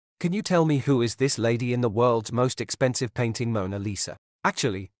Can you tell me who is this lady in the world's most expensive painting, Mona Lisa?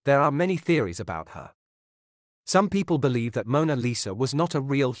 Actually, there are many theories about her. Some people believe that Mona Lisa was not a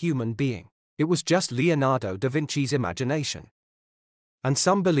real human being. It was just Leonardo da Vinci's imagination. And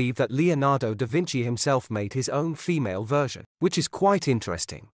some believe that Leonardo da Vinci himself made his own female version, which is quite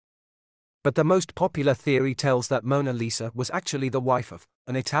interesting. But the most popular theory tells that Mona Lisa was actually the wife of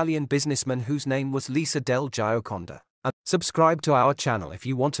an Italian businessman whose name was Lisa del Giocondo. And subscribe to our channel if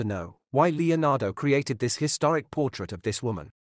you want to know why Leonardo created this historic portrait of this woman.